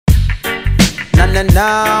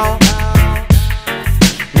now.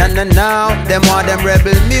 Them want them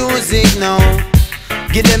rebel music now.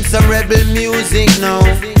 Give them some rebel music now.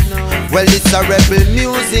 Well, it's a rebel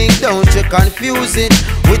music, don't you confuse it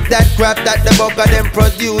with that crap that the bugger them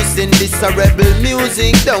producing. This a rebel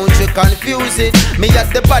music, don't you confuse it. Me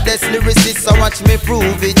at the baddest lyricist, so watch me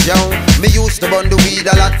prove it, yo. Me used to burn the weed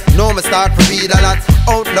a lot, now me start to read a lot.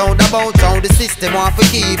 Out loud about how the system want to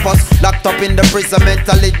keep us locked up in the prison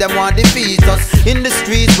mentally, them want defeat us. In the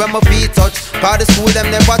streets where my feet touch, cause the school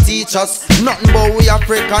them never teach us nothing but we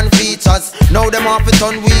African features. Now them want to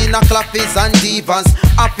turn we in a clappies and divas,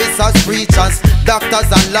 officers, preachers, doctors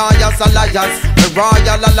and lawyers are liars. The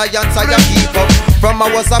Royal Alliance I keep up. From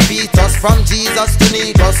I was a fetus, from Jesus to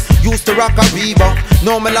Nikos. Used to rock a Reebok,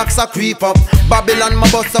 now my locks a creep up. Babylon my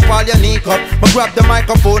bust up all your knee cup. Me grab the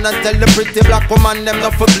microphone and tell the pretty black woman them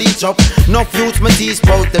not for bleach up. Enough youths me teach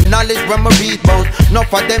about them knowledge when me read about.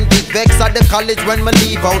 Enough of them did vex at the college when me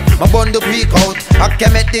leave out. My bun the Greek out, I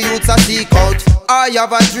came at the youths a seek out. I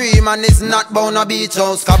have a dream and it's not bound a beach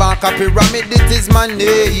house. Kabaka Pyramid, it is my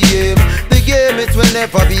name. The game it will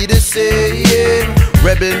never be the same.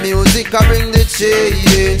 Rebel music I bring the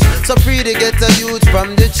change, so free to get a youth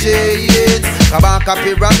from the chains. Kabaka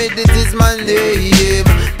Pyramid, it is my name.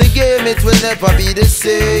 The game it will never be the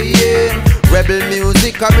same. Rebel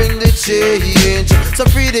music I bring the change, so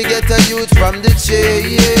free to get a youth from the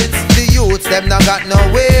chains. The youths them not got no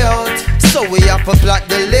way out, so we have to plot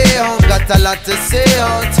the layout. Got a lot to say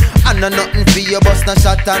out, I know nothing for you, bust no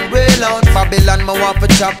shot and rail out. Babylon, me want to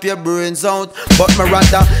chop your brains out, but me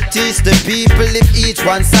rather teach the people. If each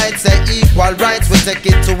one side say equal rights, we take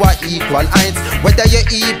it to a equal heights. Whether you're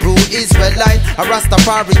Hebrew, Israelite, or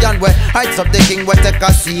Rastafarian, where heights of the king, we take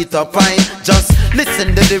a seat up high. Just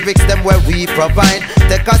listen the lyrics, them where we provide.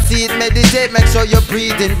 Take a seat, meditate, make sure you're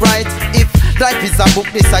breathing right. If life is a book,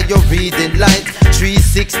 this are your reading light.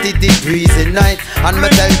 360 degrees in night, and me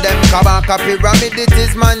tell them Kabaka Pyramid, it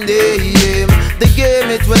is my name. The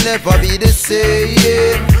game it will never be the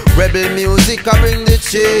same. Rebel music I bring the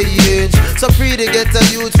change, so free to get a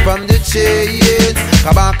youth from the chains.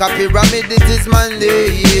 Kabaka Pyramid, it is my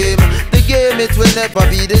name. The game it will never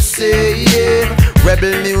be the same.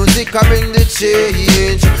 Rebel music I bring the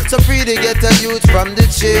change, so free to get a youth from the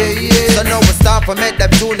chains. So now we start to make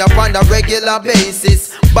them tune up on a regular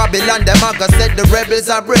basis. Babylon them I said the rebels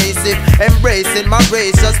are abrasive, embracing my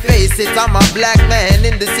race, just face it. I'm a black man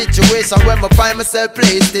in the situation where I find myself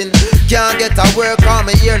placed in. Can't get a work on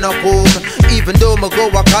me here no home, even though me go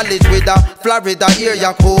to college with a Florida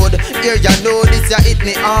area code. Here you know this ya hit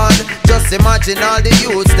me hard. Just imagine all the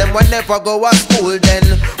youths them will never go to school then.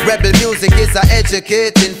 Rebel music is a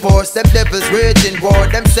educating force. Them devils raging war,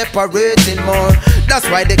 them separating more. That's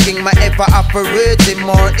why the king my ever operating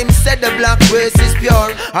more. Him said the black race is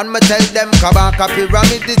pure, and me tell them Kabaka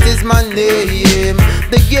Pyramid, it is my name.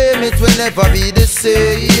 The game it will never be the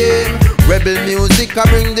same. Rebel music I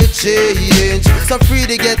bring the change, so free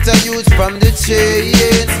to get a youth from the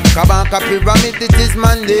chains. Kabaka Pyramid, it is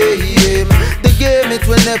my name. The game it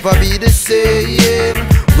will never be the same.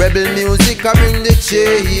 Rebel music I bring the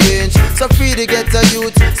change, so free to get a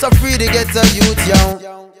youth, so free to get a youth,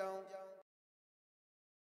 yo.